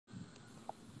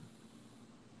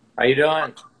How you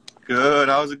doing? Good.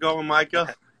 How's it going, Michael?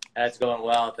 That's going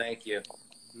well, thank you.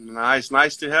 Nice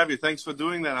to have you. Thanks for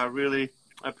doing that. I really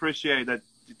appreciate that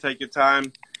you take your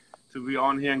time to be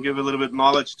on here and give a little bit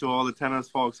knowledge to all the tennis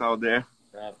folks out there.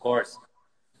 Of course.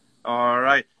 All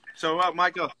right. So,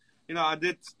 Michael, I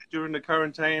did during the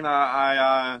quarantine.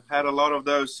 I had a lot of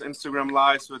those Instagram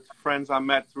lives with friends I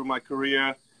met through my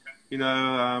career.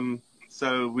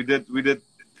 So we did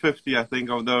 50, I think,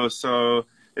 of those. So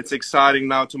it's exciting.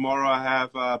 Now tomorrow I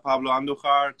have Pablo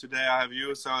Andujar. Today I have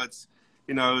you. So it's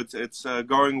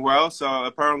going well. So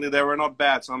apparently they were not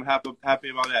bad. So I'm happy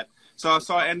about that. So I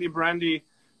saw Andy Brandy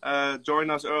join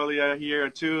us earlier here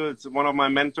too. It's one of my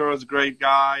mentors, great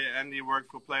guy. Andy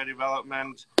worked for player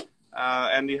development.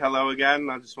 Andy, hello again.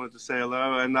 I just wanted to say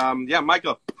hello. And yeah,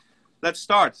 Michael, let's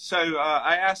start. So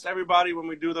I asked everybody when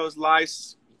we do those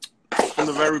lives from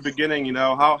the very beginning,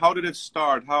 how did it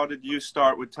start? How did you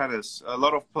start with tennis? A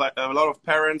lot of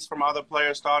parents from other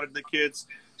players started the kids.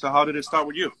 So how did it start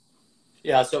with you?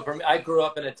 Yeah, so for me, I grew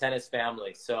up in a tennis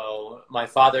family. So my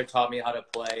father taught me how to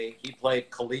play. He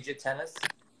played collegiate tennis.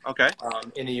 Okay.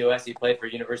 In the U.S., he played for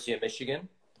University of Michigan.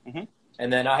 Mm-hmm.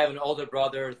 And then I have an older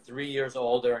brother, 3 years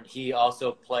older, and he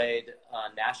also played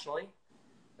nationally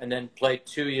and then played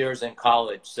 2 years in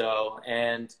college.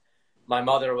 And my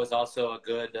mother was also a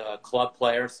good club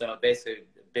player, so basically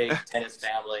a big tennis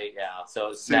family. Yeah, so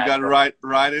you got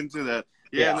right into that.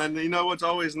 Yeah, and then what's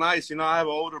always nice. I have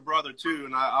an older brother too,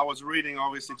 and I was reading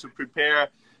obviously to prepare.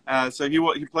 So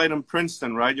he played in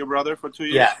Princeton, right? Your brother for 2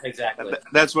 years. Yeah, exactly.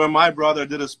 That's where my brother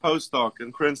did his postdoc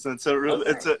in Princeton.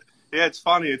 It's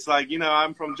funny. It's like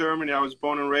I'm from Germany. I was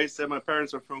born and raised there. My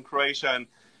parents are from Croatia,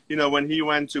 and when he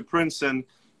went to Princeton,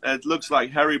 it looks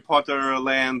like Harry Potter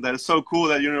land. That is so cool,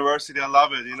 that university. I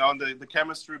love it. The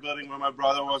chemistry building where my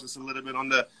brother was is a little bit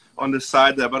on the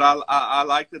side there, but I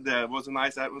liked it there. It was a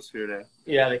nice atmosphere there.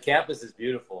 Yeah, the campus is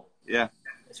beautiful. Yeah,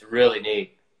 it's really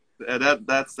neat.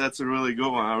 That's a really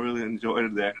good one. I really enjoyed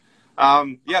it there.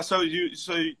 Yeah, so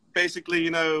basically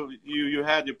you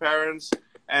had your parents,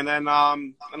 and then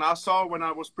and I saw when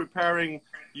I was preparing,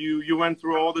 you went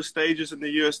through all the stages in the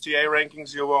USTA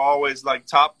rankings. You were always like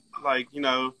top.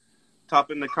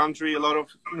 Top in the country. A lot of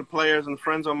players and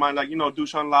friends of mine, like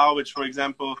Dusan Lajovic, for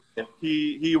example,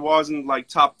 he wasn't like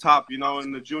top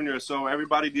in the juniors. So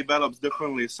everybody develops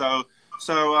differently. So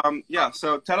yeah.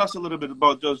 So tell us a little bit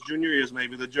about those junior years,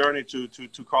 maybe the journey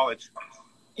to college.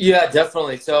 Yeah,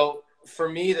 definitely. So for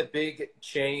me, the big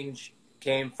change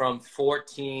came from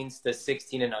 14s to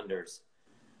 16 and unders,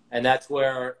 and that's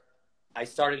where I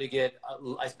started to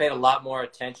I paid a lot more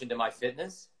attention to my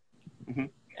fitness. Mm-hmm.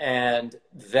 And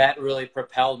that really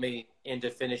propelled me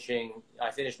into finishing.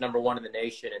 I finished #1 in the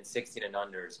nation in 16 and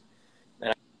unders.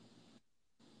 And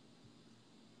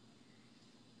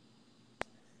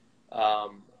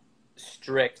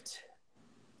strict.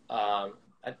 Am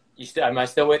I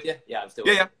still with you? Yeah, I'm still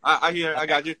with you. Yeah, I hear. I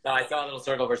got you. No, I saw a little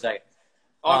circle for a second.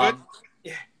 All good?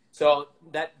 Yeah. So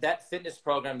that fitness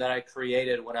program that I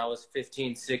created when I was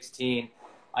 15, 16,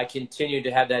 I continued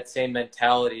to have that same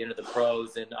mentality into the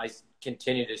pros, and I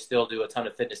continue to still do a ton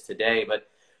of fitness today. But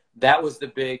that was the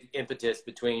big impetus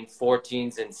between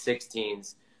 14s and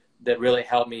 16s that really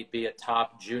helped me be a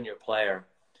top junior player.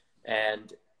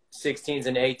 And 16s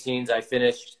and 18s, I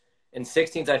finished. In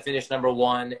 16s, I finished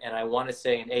 #1, and I want to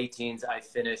say in 18s, I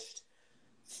finished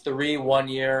 3 1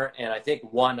 year, and I think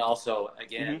 1 also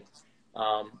again.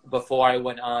 Mm-hmm. Before I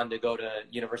went on to go to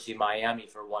University of Miami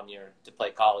for 1 year to play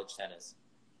college tennis.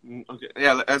 Okay.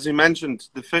 Yeah, as you mentioned,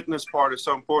 the fitness part is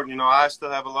so important. I still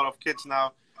have a lot of kids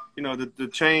now. The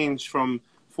change from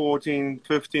 14,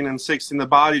 15, and 16, the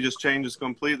body just changes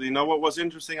completely. What was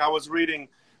interesting, I was reading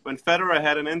when Federer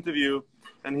had an interview,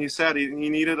 and he said he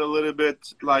needed a little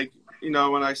bit, like,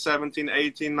 when I 17,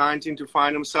 18, 19 to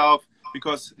find himself,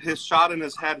 because his shot in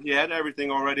his head, he had everything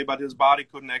already, but his body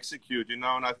couldn't execute, and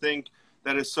I think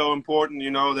that is so important,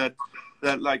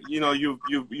 that like,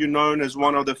 you're known as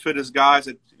one of the fittest guys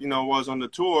that, was on the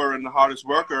tour and the hardest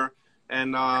worker.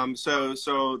 And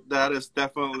so that is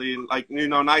definitely like,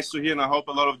 nice to hear. And I hope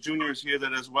a lot of juniors hear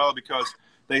that as well, because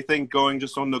they think going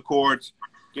just on the court,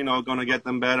 going to get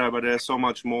them better, but there's so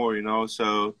much more,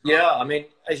 so. Yeah, I mean,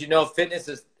 as you know, fitness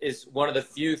is one of the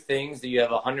few things that you have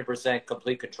 100%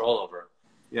 complete control over.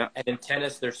 Yeah. And in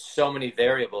tennis, there's so many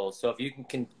variables. So if you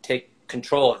can take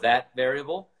control of that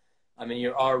variable, I mean,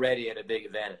 you're already at a big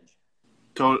advantage.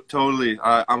 Totally.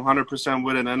 I'm 100%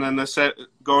 with it. And then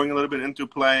going a little bit into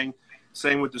playing,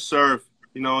 same with the serve.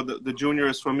 The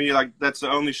juniors, for me, like, that's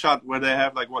the only shot where they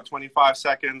have, like, 25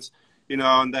 seconds,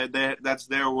 and that's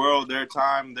their world, their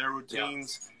time, their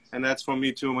routines. And that's for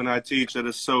me too when I teach, that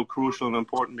is so crucial and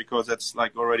important, because that's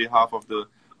like already half of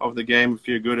the game if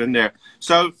you're good in there.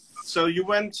 So you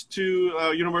went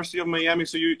to University of Miami.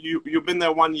 So you've been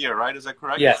there 1 year, right? Is that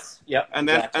correct? Yes. Yep.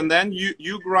 And then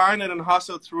you grinded and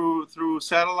hustled through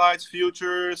satellites,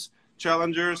 futures,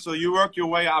 challengers. So you worked your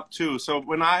way up too. So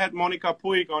when I had Monica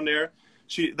Puig on there,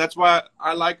 that's why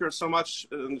I like her so much.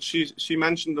 She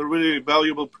mentioned a really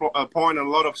valuable point, and a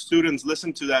lot of students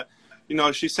listen to that. You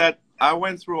know, she said, I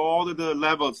went through all of the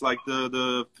levels, like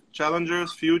the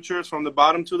challengers, futures, from the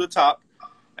bottom to the top.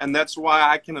 And that's why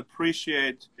I can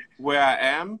appreciate where I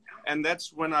am. And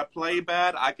that's when I play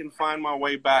bad, I can find my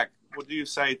way back. What do you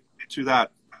say to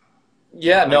that?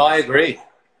 Yeah, no, I agree.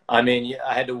 I mean,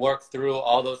 I had to work through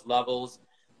all those levels,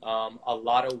 a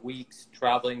lot of weeks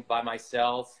traveling by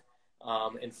myself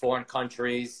in foreign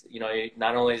countries. You know,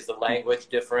 not only is the language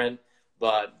different,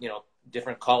 but, you know,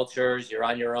 different cultures. You're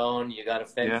on your own. You got to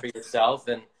fend for yourself.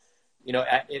 And, you know,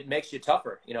 it makes you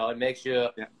tougher. You know, it makes you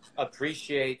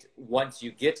appreciate, once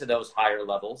you get to those higher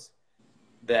levels,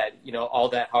 that, you know, all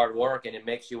that hard work, and it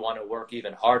makes you want to work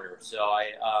even harder. So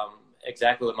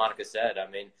exactly what Monica said. I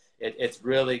mean, it's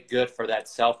really good for that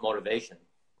self-motivation.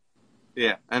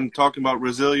 Yeah, and talking about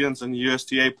resilience and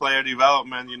USTA player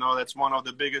development, you know, that's one of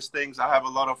the biggest things. I have a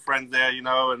lot of friends there, you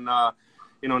know, and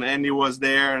you know, and Andy was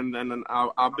there, and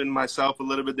I've been myself a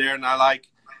little bit there, and I like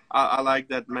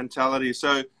that mentality.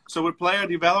 So with player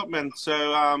development,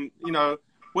 so you know,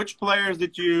 which players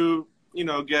did you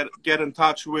know get in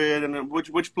touch with, and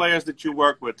which players did you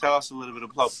work with? Tell us a little bit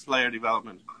about player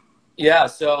development. Yeah,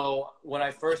 so when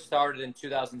I first started in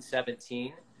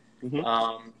 2017,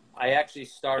 I actually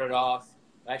started off,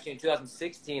 in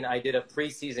 2016, I did a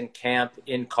preseason camp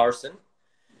in Carson,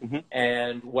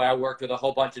 and where I worked with a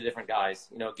whole bunch of different guys,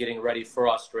 you know, getting ready for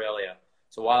Australia.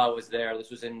 So while I was there,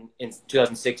 this was in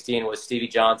 2016, was Stevie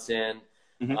Johnson,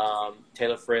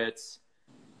 Taylor Fritz,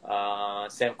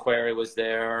 Sam Querrey was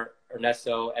there,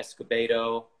 Ernesto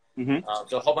Escobedo.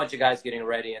 So a whole bunch of guys getting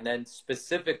ready. And then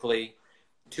specifically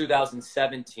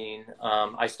 2017,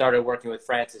 I started working with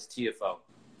Francis Tiafoe.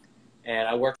 And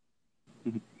I worked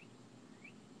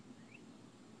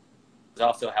was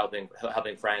also helping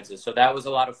Francis. So that was a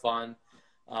lot of fun,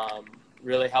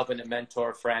 really helping to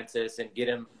mentor Francis and get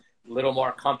him a little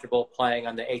more comfortable playing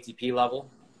on the ATP level.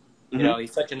 You know,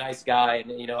 he's such a nice guy.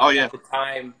 And, you know, at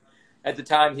the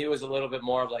time, he was a little bit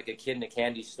more of like a kid in a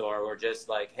candy store, where just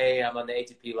like, hey, I'm on the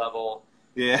ATP level.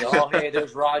 Yeah. You know, oh, hey,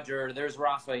 there's Roger, there's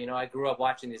Rafa. You know, I grew up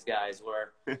watching these guys,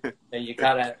 where and you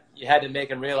had to make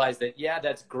him realize that, yeah,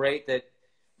 that's great that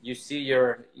you see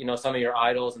you know, some of your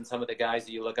idols and some of the guys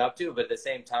that you look up to, but at the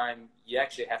same time, you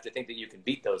actually have to think that you can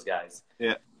beat those guys.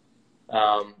 Yeah.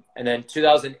 And then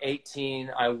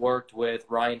 2018, I worked with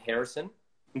Ryan Harrison.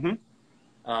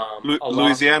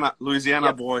 Louisiana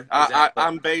boy. Exactly.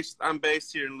 I'm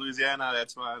based here in Louisiana.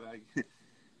 That's why I like.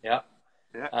 Yeah.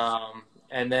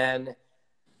 And then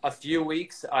a few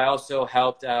weeks, I also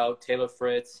helped out Taylor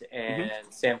Fritz and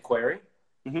Sam Querrey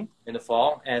in the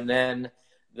fall. And then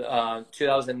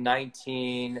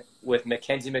 2019 with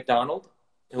Mackenzie McDonald,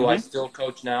 who I still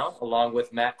coach now, along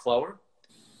with Matt Clower.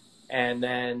 And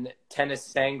then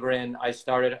Tennis Sangren, I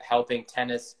started helping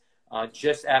tennis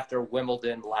just after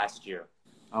Wimbledon last year.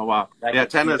 Oh, wow. Yeah,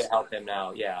 tennis. To help him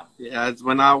now, yeah. Yeah, it's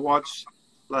when I watch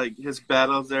like his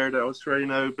battles there, the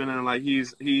Australian Open, and like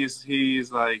he's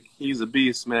a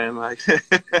beast, man. Like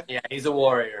yeah, he's a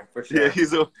warrior for sure.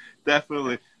 Yeah,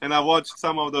 definitely. And I watched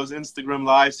some of those Instagram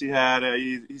lives he had.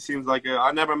 He seems like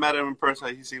I never met him in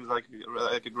person. He seems like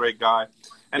a great guy.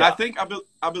 And I think I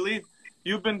believe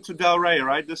you've been to Del Rey,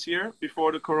 right, this year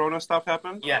before the Corona stuff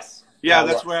happened. Yes. Yeah,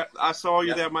 that's where I saw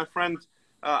you there. My friend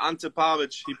Ante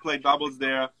Pavic, he played doubles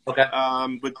there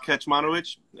with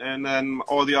Kecmanovic, and then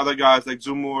all the other guys like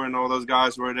Zumur and all those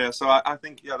guys were there. So I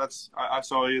think, I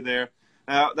saw you there.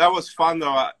 That was fun,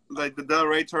 though. Like the Del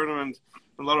Rey tournament,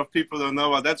 a lot of people don't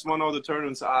know, that's one of the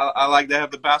tournaments I like. They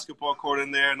have the basketball court in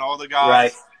there and all the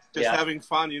guys having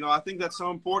fun. You know, I think that's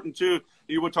so important, too.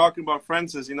 You were talking about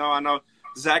Francis, you know, I know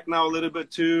Zach now a little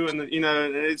bit, too. And, you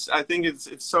know, I think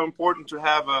it's so important to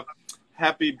have a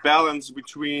happy balance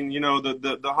between, you know,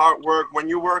 the hard work when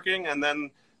you're working, and then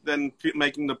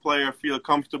making the player feel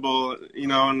comfortable, you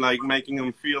know, and like making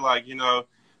them feel like, you know,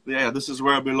 yeah, this is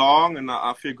where I belong, and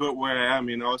I feel good where I am,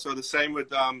 you know. So the same with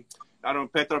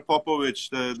Petar Popovic,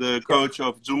 the coach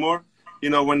of Zumur. You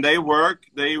know, when they work,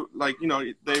 they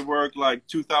work like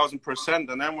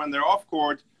 2,000%, and then when they're off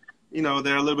court, you know,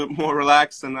 they're a little bit more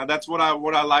relaxed. And that's what I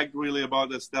liked really about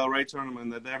this Del Rey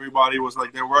tournament, that everybody was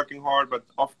like, they're working hard, but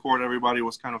off court, everybody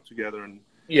was kind of together. And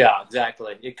yeah,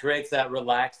 exactly. It creates that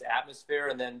relaxed atmosphere.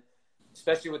 And then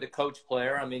especially with the coach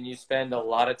player, I mean, you spend a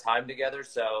lot of time together.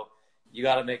 So you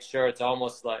got to make sure it's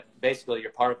almost like basically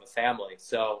you're part of a family.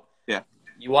 So yeah,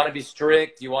 you want to be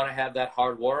strict. You want to have that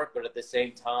hard work, but at the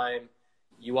same time,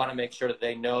 you want to make sure that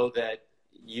they know that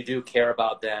you do care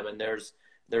about them. And there's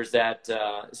that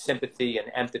sympathy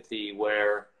and empathy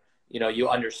where, you know, you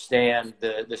understand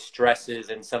the stresses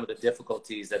and some of the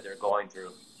difficulties that they're going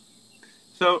through.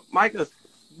 So, Michael,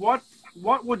 what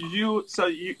would you, so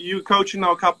you coaching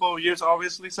now a couple of years,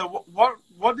 obviously. So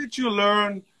what did you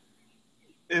learn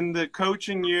in the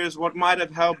coaching years? What might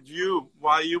have helped you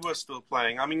while you were still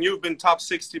playing? I mean, you've been top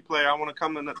 60 player. I want to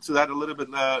come to that a little bit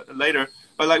later.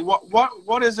 But like,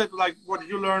 what is it like? What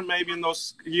you learned maybe in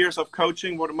those years of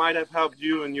coaching? What might have helped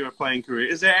you in your playing career?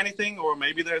 Is there anything, or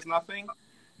maybe there's nothing?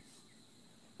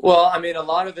 Well, I mean, a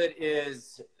lot of it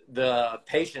is the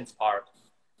patience part.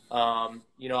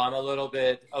 You know, I'm a little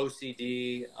bit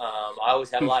OCD. I always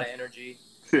had a lot of energy,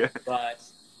 Yeah. but,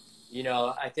 you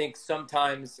know, I think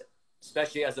sometimes,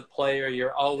 especially as a player,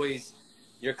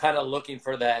 you're kind of looking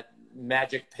for that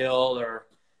magic pill or,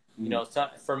 you know,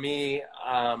 for me,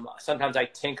 sometimes I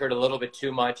tinkered a little bit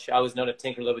too much. I was known to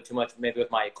tinker a little bit too much, maybe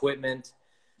with my equipment,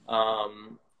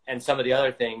 and some of the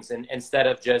other things. And instead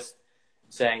of just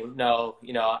saying, no,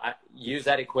 you know, use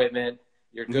that equipment,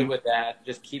 you're good with that.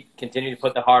 Just continue to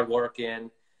put the hard work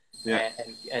in,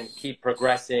 and keep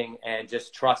progressing and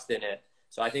just trust in it.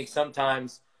 So I think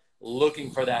sometimes looking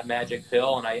for that magic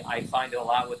pill, and I find it a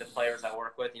lot with the players I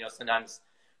work with. You know, sometimes,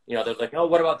 you know, they're like, oh,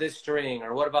 what about this string,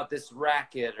 or what about this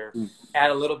racket, or add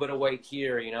a little bit of weight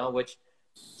here, you know, which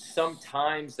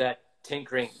sometimes that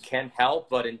tinkering can help,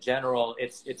 but in general,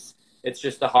 it's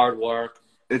just the hard work.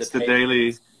 It's the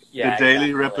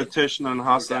daily repetition and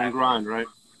hustle and grind, right?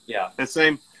 Yeah. The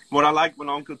same. What I like when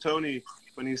Uncle Tony,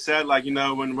 when he said, like, you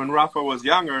know, when Rafa was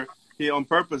younger, he on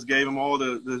purpose gave him all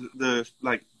the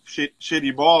like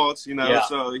shitty balls, you know,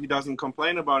 so he doesn't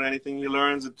complain about anything. He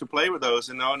learns to play with those,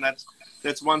 you know, and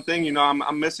that's one thing, you know,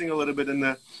 I'm missing a little bit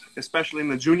especially in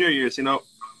the junior years, you know.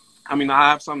 I mean, I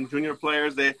have some junior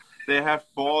players, they have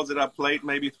balls that I played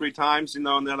maybe 3 times, you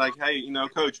know, and they're like, hey, you know,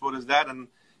 coach, what is that? And,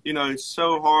 you know, it's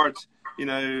so hard, you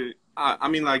know, I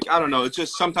mean, like, I don't know,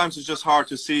 sometimes it's just hard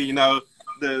to see, you know,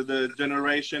 the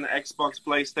generation, Xbox,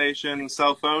 PlayStation,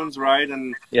 cell phones, right?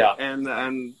 And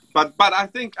but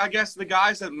I guess the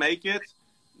guys that make it,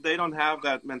 they don't have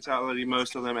that mentality,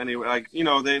 most of them anyway. Like, you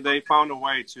know, they found a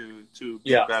way to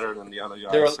be better than the other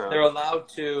guys. They're allowed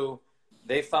to.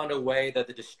 They found a way that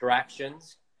the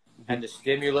distractions and the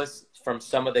stimulus from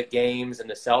some of the games and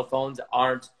the cell phones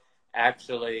aren't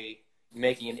actually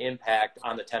making an impact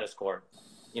on the tennis court.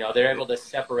 You know, they're able to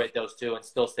separate those two and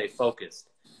still stay focused.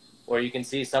 Where you can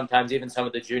see sometimes even some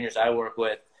of the juniors I work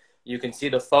with, you can see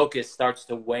the focus starts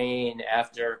to wane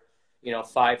after, you know,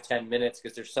 5-10 minutes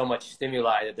because there's so much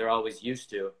stimuli that they're always used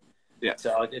to. Yeah.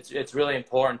 So it's really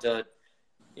important to,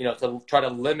 you know, to try to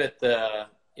limit the,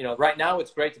 you know, right now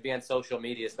it's great to be on social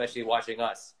media, especially watching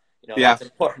us. You know, that's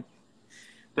important.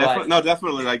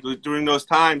 Definitely. Like during those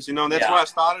times, you know, and that's why I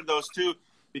started those too,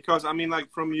 because I mean,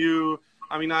 like from you,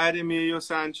 I mean, I had Emilio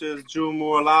Sanchez,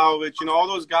 Jumur, Laovic, you know, all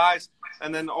those guys,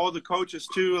 and then all the coaches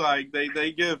too, like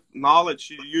they give knowledge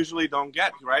you usually don't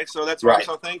get, right? So that's why I'm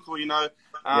so thankful, you know.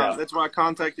 That's why I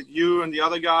contacted you and the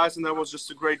other guys, and that was just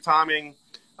a great timing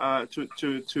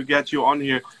to get you on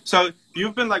here. So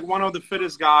you've been like one of the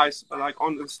fittest guys, like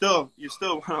you're still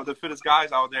one of the fittest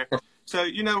guys out there. So,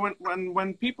 you know,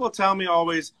 when people tell me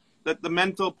always that the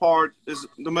mental part is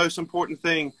the most important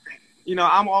thing, you know,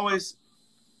 I'm always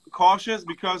cautious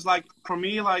because, like, for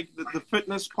me, like the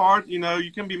fitness part, you know,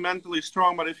 you can be mentally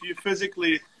strong, but if you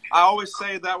physically, I always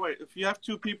say it that way, if you have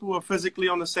 2 people who are physically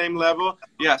on the same level,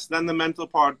 yes, then the mental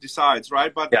part decides,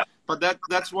 right? But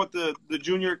that's what the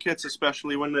junior kids,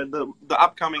 especially when the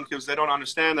upcoming kids, they don't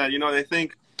understand that, you know. They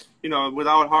think, you know,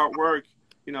 without hard work,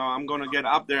 you know, I'm going to get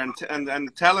up there,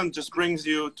 and talent just brings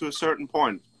you to a certain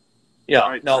point. Yeah,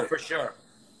 right? No, for sure.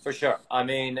 I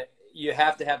mean, you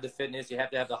have to have the fitness, you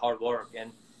have to have the hard work,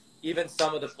 and even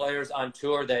some of the players on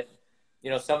tour that, you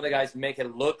know, some of the guys make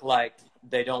it look like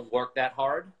they don't work that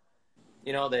hard,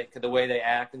 you know, the way they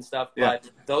act and stuff. But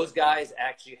those guys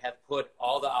actually have put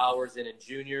all the hours in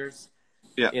juniors.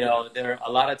 Yeah. You know, they're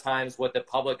a lot of times what the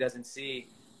public doesn't see,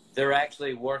 they're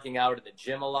actually working out at the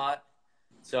gym a lot.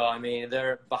 So, I mean,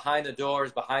 they're behind the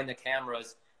doors, behind the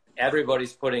cameras.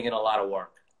 Everybody's putting in a lot of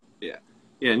work. Yeah.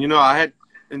 Yeah. And, you know, I had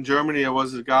in Germany, there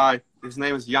was a guy, his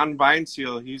name is Jan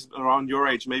Weinziel. He's around your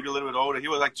age, maybe a little bit older. He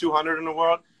was like 200 in the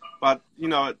world. But, you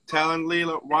know,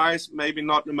 talent-wise, maybe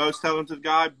not the most talented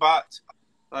guy, but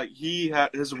like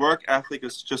his work ethic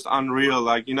is just unreal.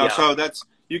 Like, you know, so that's,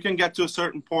 you can get to a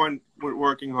certain point with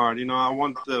working hard. You know, I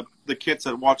want the kids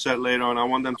that watch that later on, I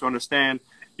want them to understand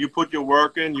you put your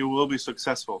work in, you will be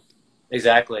successful.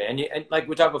 Exactly. And like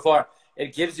we talked before,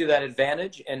 it gives you that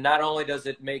advantage. And not only does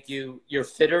it make you're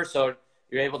fitter, so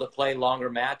you're able to play longer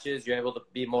matches, you're able to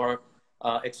be more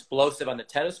explosive on the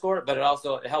tennis court, but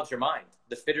it helps your mind.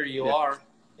 The fitter you are,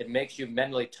 it makes you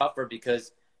mentally tougher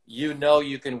because you know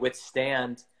you can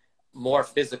withstand more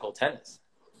physical tennis.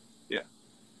 Yeah.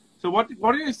 So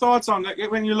what are your thoughts on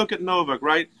when you look at Novak,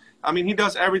 right? I mean, he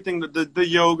does everything, the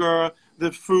yoga,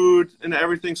 the food and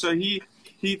everything. So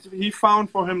he found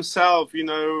for himself, you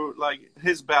know, like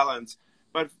his balance,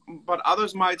 but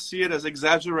others might see it as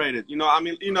exaggerated. You know, I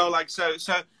mean, you know, like, so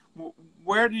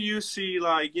where do you see,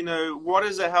 like, you know, what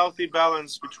is a healthy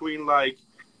balance between, like,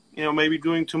 you know, maybe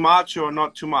doing too much or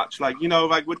not too much? Like, you know,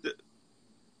 like with the,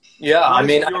 I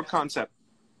mean, your concept.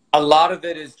 A lot of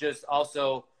it is just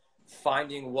also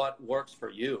finding what works for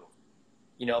you,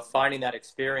 you know, finding that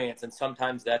experience. And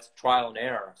sometimes that's trial and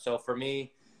error. So for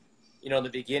me, you know, in the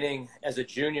beginning as a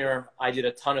junior, I did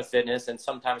a ton of fitness and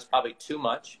sometimes probably too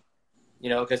much, you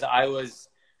know, because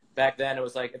back then it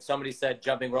was like, if somebody said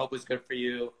jumping rope was good for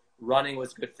you, running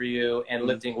was good for you, and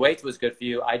lifting weights was good for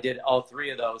you, I did all three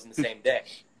of those in the same day.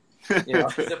 You know,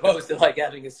 as opposed to like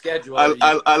having a schedule. I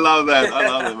love that. I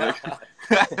love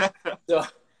it.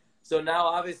 So now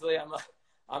obviously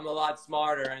I'm a lot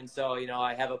smarter, and so, you know,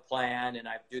 I have a plan and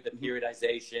I do the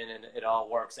periodization, and it all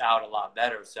works out a lot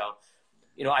better. So,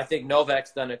 you know, I think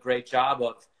Novak's done a great job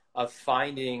of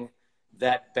finding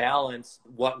that balance,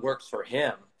 what works for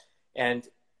him. And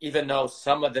even though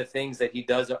some of the things that he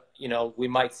does, you know, we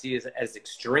might see as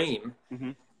extreme,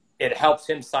 it helps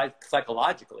him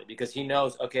psychologically because he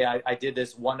knows, okay, I did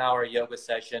this 1 hour yoga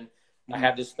session. I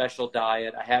have this special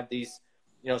diet. I have these,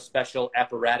 you know, special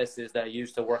apparatuses that I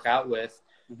use to work out with,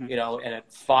 you know, and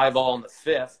at 5-all in the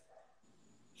fifth,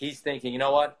 he's thinking, you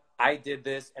know what, I did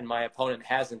this and my opponent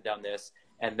hasn't done this.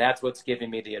 And that's what's giving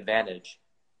me the advantage,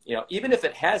 you know, even if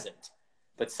it hasn't,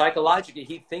 but psychologically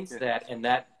he thinks that, and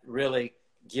that really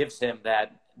gives him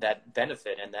that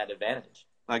benefit and that advantage.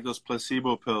 Like those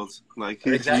placebo pills, like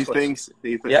Exactly. he thinks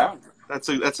yeah, that's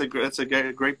a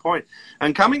great point.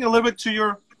 And coming a little bit to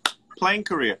your playing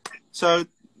career, so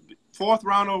 4th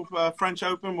round of French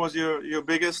Open was your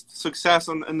biggest success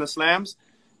in the slams,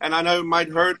 and I know it might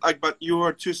hurt, like, but you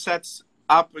were 2 sets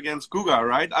up against Guga,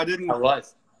 right? I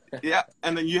was. Yeah,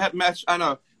 and then you had match. I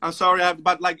know. I'm sorry,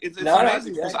 but like it's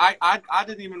amazing because I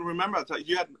didn't even remember.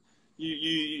 You had.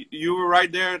 You were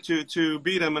right there to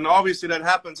beat him, and obviously that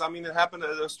happens. I mean, it happened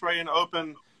at the Australian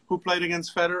Open. Who played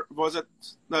against Federer? Was it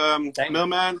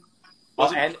Millman?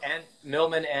 And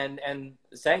Millman and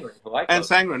Sangren, who I coached. And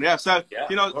Sangren, yeah. So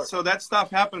you know, so that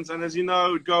stuff happens, and as you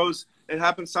know, it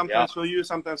happens sometimes for you,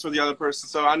 sometimes for the other person.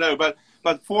 So I know, but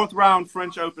 4th round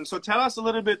French Open. So tell us a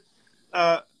little bit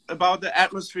about the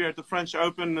atmosphere at the French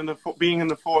Open and being in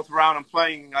the 4th round and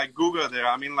playing like Guga there.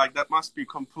 I mean, like that must be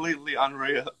completely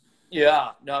unreal.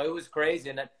 Yeah, no, it was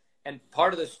crazy. And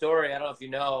part of the story, I don't know if you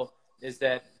know, is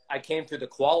that I came through the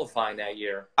qualifying that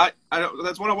year.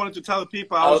 That's what I wanted to tell the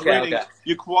people. I was reading. Okay.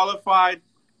 You qualified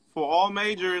for all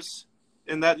majors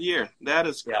in that year. That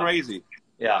is crazy.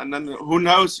 Yeah. And then who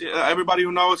knows, everybody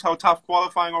who knows how tough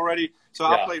qualifying already. So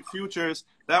I played futures.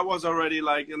 That was already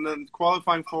like, and then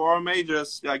qualifying for all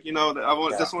majors, like, you know,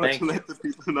 just wanted to let the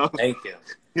people know. Thank you.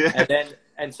 Yeah.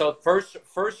 And so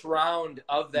first round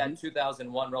of that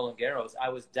 2001 Roland Garros, I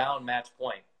was down match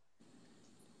point.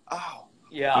 Oh.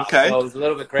 Yeah. Okay. So it was a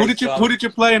little bit crazy. Who did you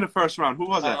play in the first round? Who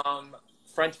was that?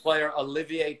 French player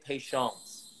Olivier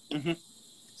Péchance.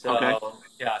 So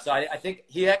yeah. So I think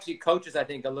he actually coaches. I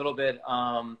think a little bit.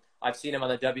 I've seen him on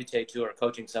the WTA tour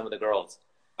coaching some of the girls.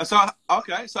 So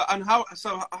okay. So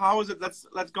how is it?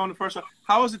 Let's go on the first one.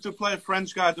 How is it to play a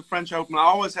French guy at the French Open? I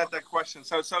always had that question.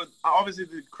 So obviously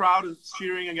the crowd is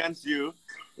cheering against you.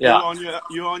 Yeah.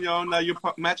 You're on your own. You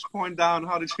match point down.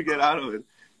 How did you get out of it?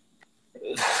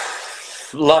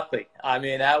 Luckily, I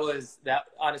mean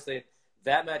honestly,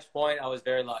 that match point I was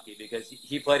very lucky because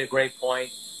he played a great point.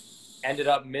 Ended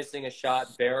up missing a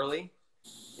shot barely.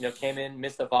 You know, came in,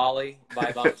 missed a volley by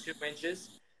about 2 inches.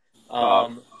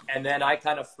 And then I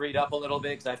kind of freed up a little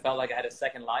bit because I felt like I had a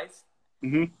second life.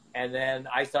 And then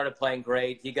I started playing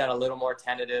great. He got a little more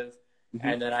tentative.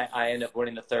 And then I ended up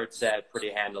winning the 3rd set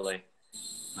pretty handily.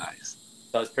 Nice.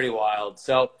 So it was pretty wild.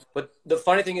 So, but the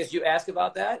funny thing is you ask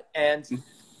about that. And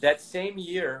that same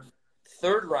year,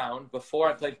 3rd round, before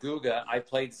I played Guga, I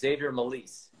played Xavier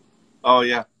Malisse. Oh,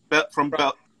 yeah. From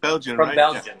Belgium, right? From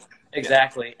Belgium. Yeah.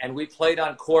 Exactly. And we played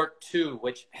on court 2,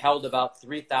 which held about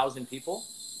 3,000 people.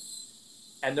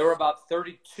 And there were about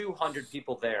 3,200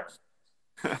 people there.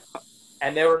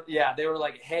 And they were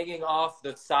like hanging off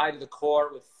the side of the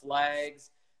court with flags.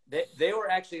 They were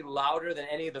actually louder than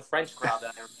any of the French crowd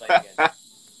that I ever played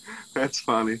against. That's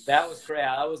funny. That was great.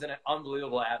 That was an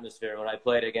unbelievable atmosphere when I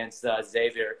played against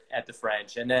Xavier at the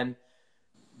French. And then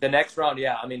the next round,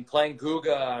 I mean, playing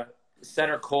Guga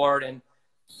center court, and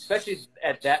especially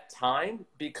at that time,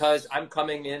 because I'm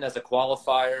coming in as a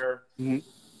qualifier,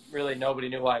 really nobody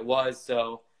knew who I was.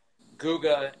 So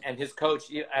Guga and his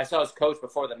coach, I saw his coach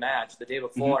before the match, the day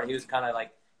before, and he was kind of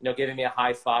like, giving me a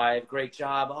high five. Great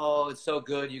job. Oh, it's so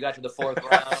good. You got to the fourth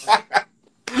round.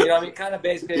 I mean, kind of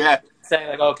basically saying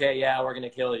like, okay, we're going to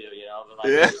kill you, But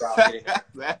like,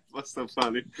 that was so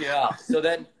funny. Yeah. So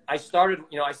then I started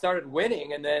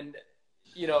winning, and then,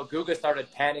 Guga started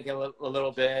panicking a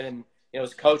little bit, and,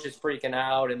 his coach is freaking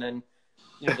out, and then,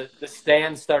 the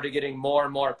stands started getting more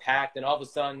and more packed, and all of a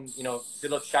sudden,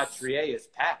 Philippe Chatrier is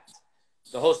packed.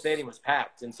 The whole stadium was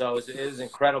packed, and so it was an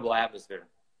incredible atmosphere.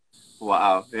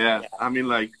 Wow. Yeah. I mean,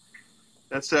 like,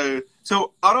 that's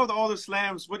so out of all the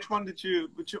slams, which one did you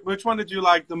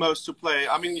like the most to play?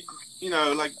 I mean,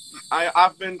 like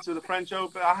I've been to the French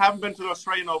Open. I haven't been to the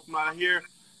Australian Open. I hear,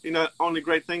 only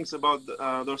great things about the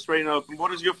Australian Open.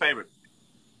 What is your favorite?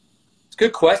 It's a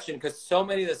good question, because so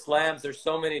many of the slams, there's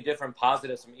so many different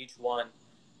positives from each one.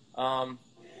 I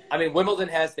mean, Wimbledon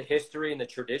has the history and the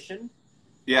tradition.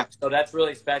 Yeah. So that's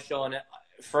really special. And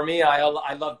for me, I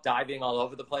love diving all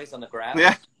over the place on the grass.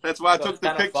 Yeah, that's why I took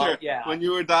the picture when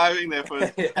you were diving there.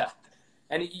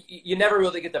 And you never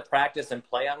really get to practice and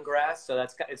play on grass, so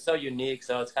it's so unique.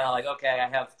 So it's kind of like, okay, I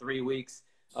have 3 weeks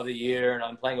of the year, and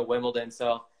I'm playing at Wimbledon.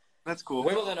 So that's cool.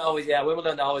 Wimbledon always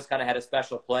kind of had a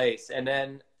special place. And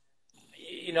then,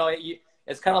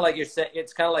 it's kind of like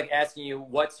it's kind of like asking you,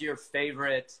 what's your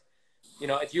favorite?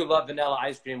 If you love vanilla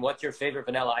ice cream, what's your favorite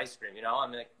vanilla ice cream? I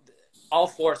mean, all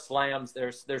 4 slams,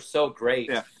 they're so great,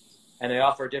 and they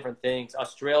offer different things.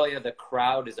 Australia, the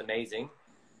crowd is amazing,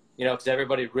 because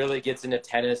everybody really gets into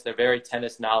tennis. They're very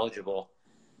tennis knowledgeable,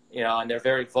 and they're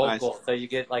very vocal. Nice. So you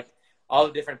get like all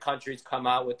the different countries come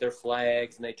out with their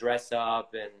flags, and they dress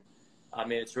up, and I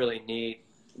mean, it's really neat.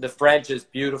 The French is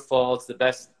beautiful. It's the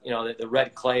best. The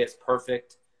red clay is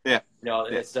perfect. Yeah.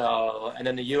 And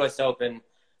then the U.S. Open.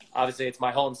 Obviously, it's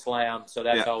my home slam, so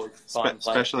that's always fun.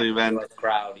 Special event.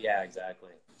 Crowd. Yeah,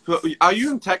 exactly. Are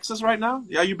you in Texas right now?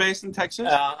 Are you based in Texas?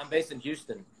 I'm based in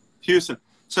Houston. Houston.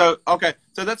 So, okay.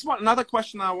 So that's another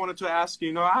question I wanted to ask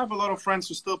you. I have a lot of friends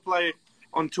who still play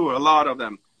on tour, a lot of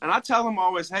them. And I tell them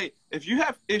always, hey, if you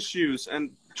have issues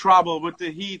and trouble with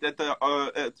the heat at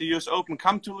the U.S. Open,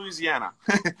 come to Louisiana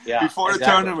before the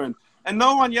tournament. And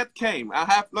no one yet came.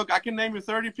 I can name you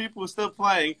 30 people who are still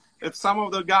playing. If some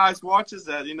of the guys watches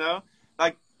that,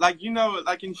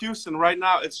 like in Houston right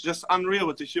now, it's just unreal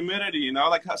with the humidity,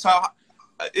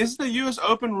 is the U.S.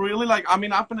 Open really I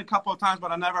mean, I've been a couple of times,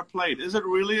 but I never played. Is it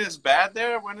really as bad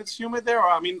there when it's humid there? Or,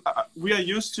 I mean, we are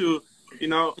used to,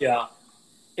 Yeah,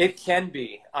 it can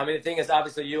be. I mean, the thing is,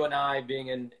 obviously, you and I being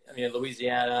in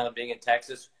Louisiana, being in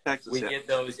Texas we get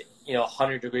those,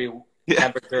 100-degree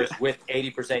temperatures with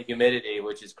 80% humidity,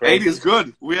 which is crazy. 80 is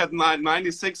good. We had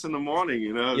 96 in the morning,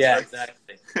 Yeah,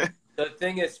 exactly. The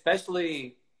thing is,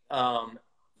 especially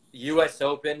U.S.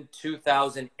 Open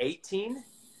 2018,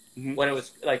 when it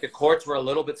was like the courts were a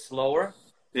little bit slower,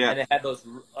 and they had those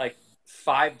like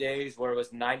 5 days where it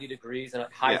was 90 degrees and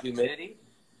high humidity.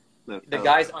 The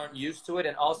guys aren't used to it,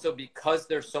 and also because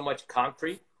there's so much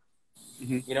concrete,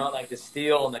 like the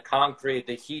steel and the concrete,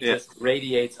 the heat just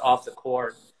radiates off the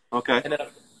court. Okay. And then,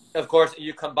 of course,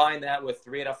 you combine that with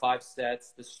 3 out of 5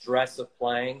 sets, the stress of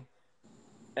playing,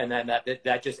 and then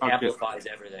that just amplifies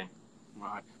everything.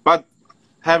 Right. But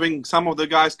having some of the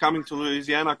guys coming to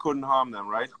Louisiana couldn't harm them,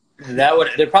 right?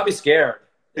 They're probably scared.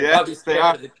 They're probably scared they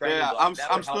are. Of the training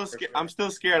I'm still scared. I'm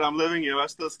still scared. I'm living here. I'm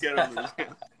still scared of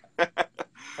Louisiana.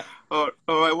 All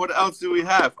right. What else do we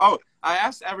have? Oh, I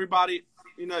asked everybody.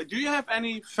 Do you have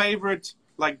any favorite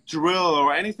drill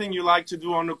or anything you like to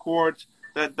do on the court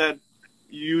that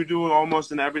you do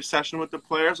almost in every session with the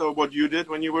players, or what you did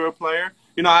when you were a player?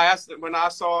 I asked when I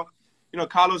saw,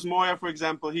 Carlos Moya, for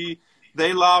example,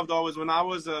 they loved always when I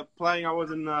was playing. I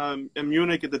was in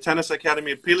Munich at the tennis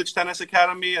academy, at Pilic Tennis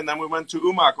Academy, and then we went to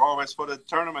Umag always for the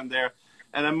tournament there.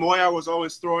 And then Moya was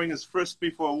always throwing his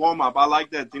frisbee for a warm-up. I like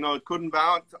that. It couldn't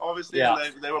bounce, obviously. Yeah.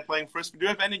 They were playing frisbee. Do you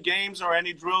have any games or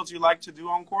any drills you like to do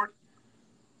on court?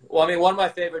 Well, I mean, one of my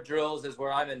favorite drills is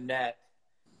where I'm in net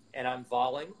and I'm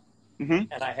volleying,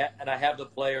 and I have the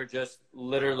player just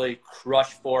literally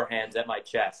crush forehands at my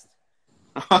chest.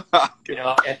 You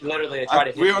know, and literally I try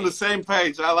to hit we're on the same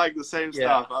page. I like the same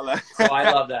stuff. I like So I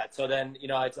love that. So then, you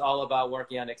know, it's all about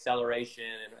working on acceleration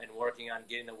and working on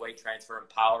getting the weight transfer and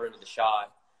power into the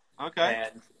shot. Okay.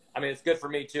 And I mean, it's good for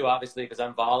me too, obviously, because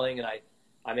I'm volleying and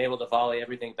I'm able to volley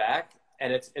everything back.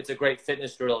 And it's a great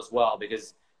fitness drill as well,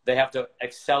 because they have to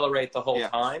accelerate the whole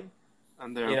time.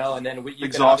 And they're, you know, and then you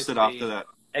exhausted can after that.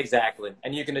 Exactly.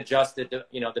 And you can adjust it,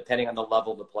 you know, depending on the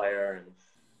level of the player.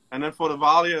 And then for the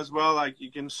volley as well, like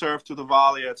you can serve to the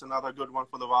volley. It's another good one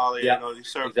for the volley. Yeah, you know, you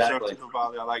serve to the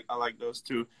volley. I like those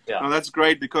two. Yeah. No, that's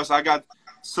great, because I got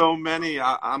so many.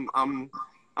 I'm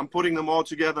putting them all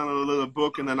together in a little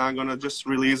book, and then I'm gonna just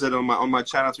release it on my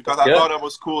channel, because I thought that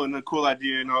was cool and a cool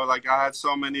idea. You know, like I had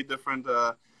so many different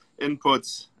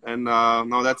inputs, and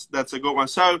no, that's a good one.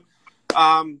 So.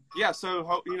 Yeah,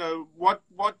 so, you know,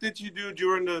 what did you do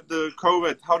during the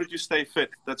COVID? How did you stay fit?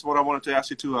 That's what I wanted to ask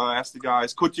you to ask the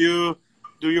guys. Could you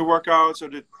do your workouts, or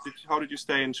how did you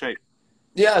stay in shape?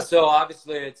 Yeah, so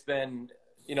obviously it's been,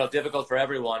 you know, difficult for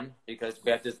everyone, because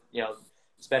we have to, you know,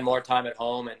 spend more time at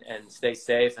home and stay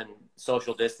safe and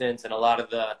social distance, and a lot of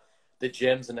the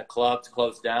gyms and the clubs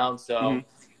closed down. So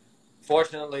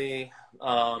fortunately,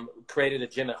 created a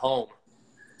gym at home.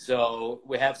 So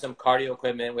we have some cardio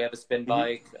equipment. We have a spin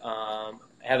bike,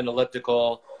 have an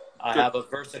elliptical. I have a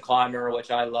Versa climber,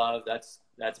 which I love.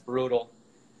 That's brutal.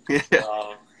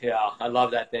 Yeah, I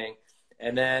love that thing.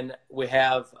 And then we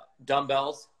have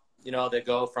dumbbells, you know, that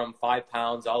go from 5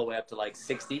 pounds all the way up to like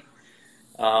 60.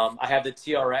 I have the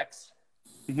TRX.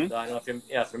 So I don't know if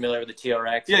you're familiar with the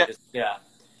TRX. Yeah.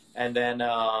 And then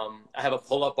I have a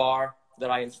pull-up bar that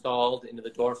I installed into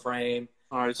the door frame.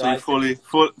 All right, so you're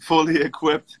fully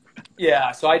equipped.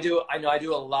 Yeah, so I do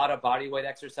a lot of body weight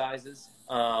exercises.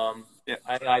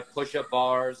 I push up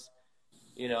bars,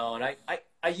 you know, and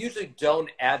I usually don't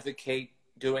advocate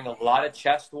doing a lot of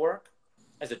chest work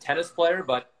as a tennis player,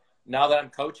 but now that I'm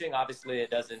coaching, obviously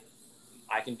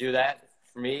I can do that.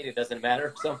 For me, it doesn't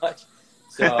matter so much.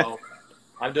 So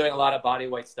I'm doing a lot of body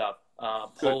weight stuff,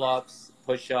 pull-ups,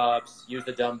 push-ups, use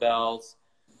the dumbbells.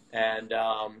 And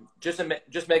just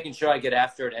making sure I get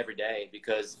after it every day,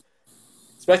 because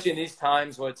especially in these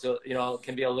times where it's you know, it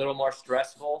can be a little more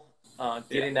stressful,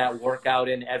 getting that workout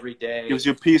in every day gives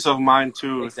you peace of mind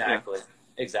too.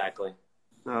 Exactly.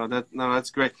 No, that's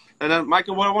great. And then,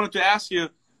 Michael, what I wanted to ask you,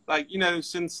 like, you know,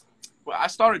 since I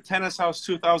started Tennis House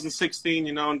 2016,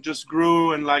 you know, and just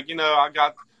grew, and like, you know,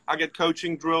 I get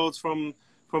coaching drills from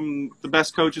the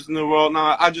best coaches in the world.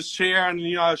 Now I just share, and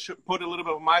you know, I put a little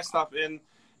bit of my stuff in.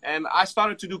 And I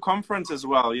started to do conferences as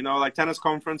well, you know, like tennis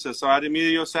conferences. So I had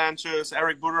Emilio Sanchez,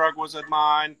 Eric Burak was at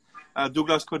mine,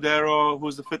 Douglas Cordero,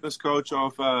 who's the fitness coach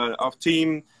of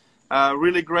team.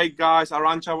 Really great guys.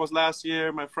 Arancha was last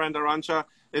year, my friend Arancha.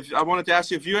 I wanted to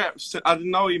ask you, I didn't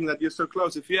know even that you're so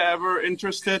close. If you're ever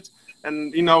interested,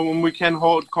 and, you know, when we can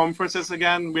hold conferences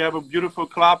again, we have a beautiful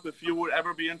club. If you would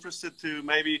ever be interested to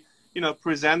maybe, you know,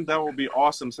 present, that would be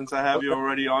awesome, since I have you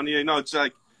already on here. You know, it's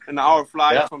like an hour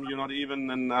flight from you, not even,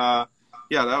 and that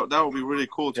would be really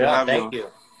cool to have you. Thank you.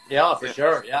 Yeah, for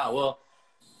sure. Yeah, well,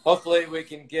 hopefully we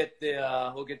can get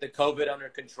we'll get the COVID under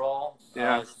control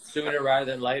sooner rather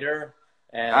than later.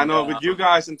 And I know with you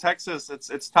guys in Texas,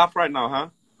 it's tough right now, huh?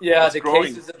 Yeah, the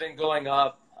cases have been going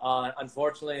up.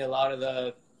 Unfortunately, a lot of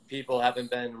the people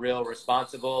haven't been real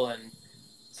responsible, and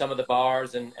some of the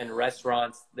bars and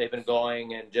restaurants, they've been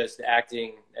going and just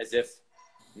acting as if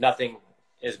nothing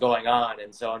is going on.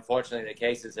 And so unfortunately the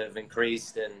cases have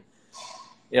increased, and,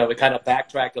 you know, we kind of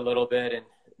backtracked a little bit, and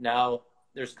now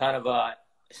there's kind of a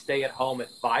stay-at-home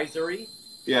advisory.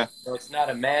 Yeah. So it's not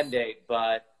a mandate,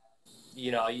 but,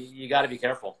 you know, you got to be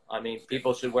careful. I mean,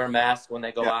 people should wear masks when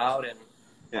they go out, and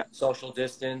social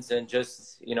distance, and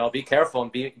just, you know, be careful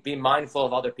and be mindful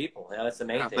of other people. You know, that's the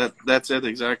main thing. That's it,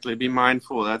 exactly. Be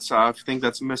mindful. That's I think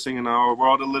that's missing in our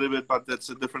world a little bit, but that's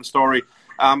a different story.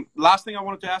 Last thing I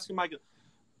wanted to ask you, Michael,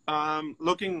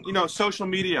 looking, you know, social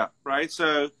media, right?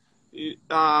 So,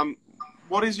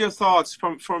 what is your thoughts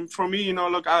from me? You know,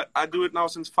 look, I do it now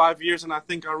since 5 years, and I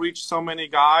think I reach so many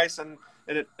guys, and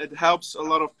it helps a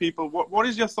lot of people. What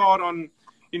is your thought on,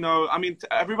 you know, I mean,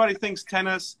 everybody thinks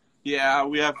tennis. Yeah,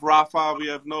 we have Rafa, we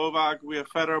have Novak, we have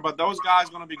Federer, but those guys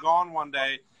are going to be gone one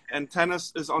day, and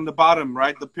tennis is on the bottom,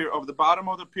 right? The bottom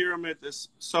of the pyramid is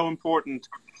so important.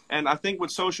 And I think with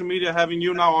social media, having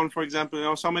you now on, for example, you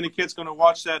know, so many kids going to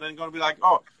watch that and going to be like,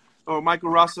 oh,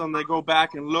 Michael Russell, and they go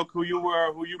back and look who you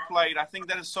were, who you played. I think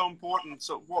that is so important.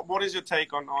 So what is your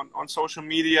take on social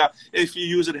media if you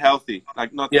use it healthy,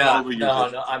 like not overuse it?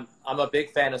 No, I'm a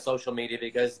big fan of social media,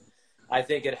 because I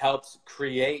think it helps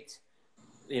create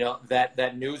that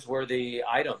newsworthy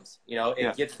items.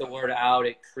 It gets the word out.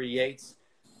 It creates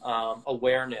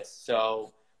awareness.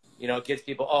 So, it gives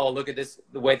people, oh, look at this,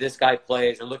 the way this guy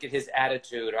plays, or look at his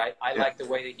attitude. I like the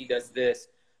way that he does this.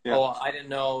 Yeah. Oh, I didn't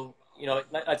know,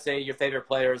 let's say your favorite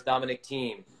player is Dominic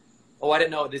Thiem. Oh, I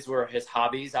didn't know these were his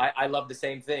hobbies. I love the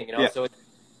same thing, So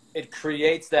it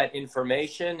creates that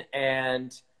information,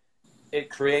 and it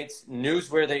creates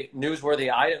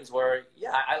newsworthy items where,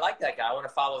 I like that guy. I want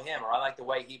to follow him, or I like the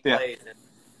way he plays. And,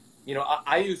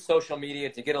 I use social media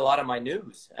to get a lot of my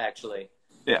news, actually.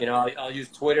 Yeah. I'll use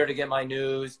Twitter to get my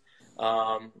news.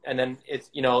 And then it's,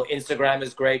 Instagram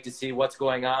is great to see what's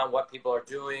going on, what people are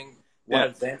doing, what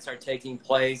events are taking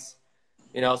place.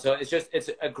 So it's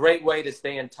a great way to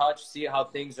stay in touch, see how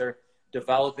things are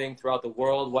developing throughout the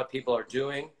world, what people are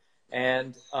doing,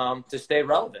 and to stay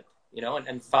relevant,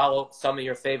 and follow some of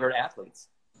your favorite athletes.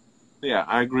 Yeah,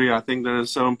 I agree. I think that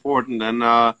is so important. And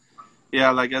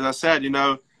like as I said,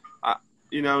 to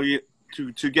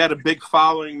get a big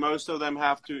following, most of them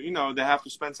have to, they have to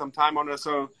spend some time on it.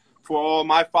 So for all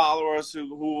my followers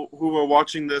who are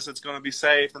watching this, it's going to be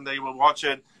safe and they will watch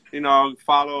it.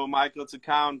 Follow Michael's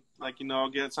account,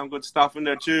 get some good stuff in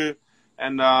there too.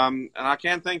 And I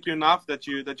can't thank you enough that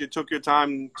you took your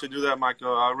time to do that,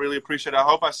 Michael. I really appreciate it. I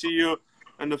hope I see you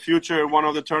in the future at one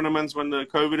of the tournaments when the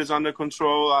COVID is under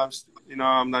control.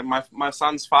 I'm like my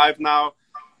son's 5 now.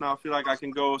 Now I feel like I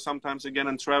can go sometimes again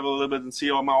and travel a little bit and see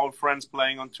all my old friends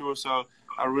playing on tour. So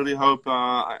I really hope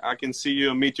I can see you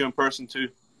and meet you in person too.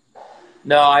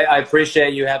 No, I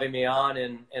appreciate you having me on,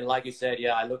 and like you said,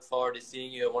 I look forward to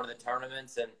seeing you at one of the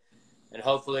tournaments, and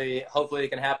hopefully it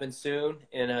can happen soon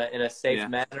in a safe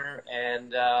manner,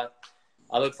 and I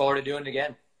look forward to doing it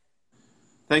again.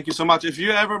 Thank you so much.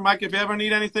 Mike, if you ever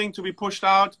need anything to be pushed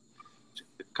out,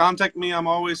 contact me. I'm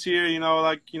always here.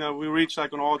 We reach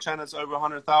on all channels over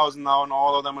 100,000 now, and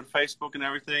all of them with Facebook and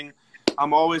everything.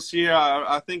 I'm always here.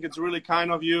 I think it's really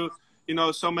kind of you.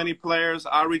 So many players,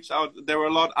 I reached out. There were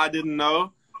a lot I didn't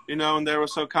know, and they were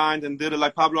so kind and did it.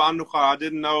 Like Pablo Andujar, I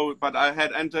didn't know, but I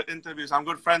had interviews. I'm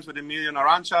good friends with Emilio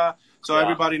Narancha, so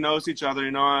everybody knows each other.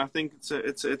 I think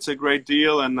it's a great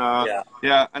deal, and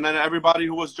and then everybody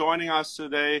who was joining us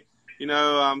today,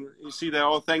 you see they're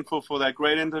all thankful for that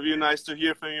great interview. Nice to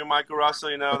hear from you, Michael Russell.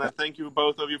 And thank you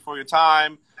both of you for your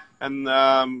time. And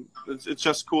it's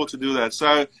just cool to do that.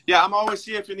 So, I'm always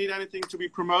here if you need anything to be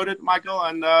promoted, Michael.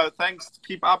 And thanks.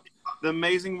 Keep up the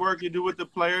amazing work you do with the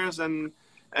players. And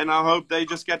I hope they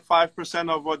just get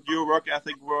 5% of what your work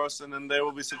ethic was, and then they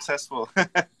will be successful.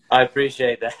 I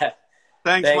appreciate that.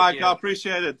 Thanks, Michael. I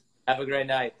appreciate it. Have a great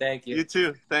night. Thank you. You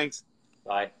too. Thanks.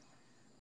 Bye.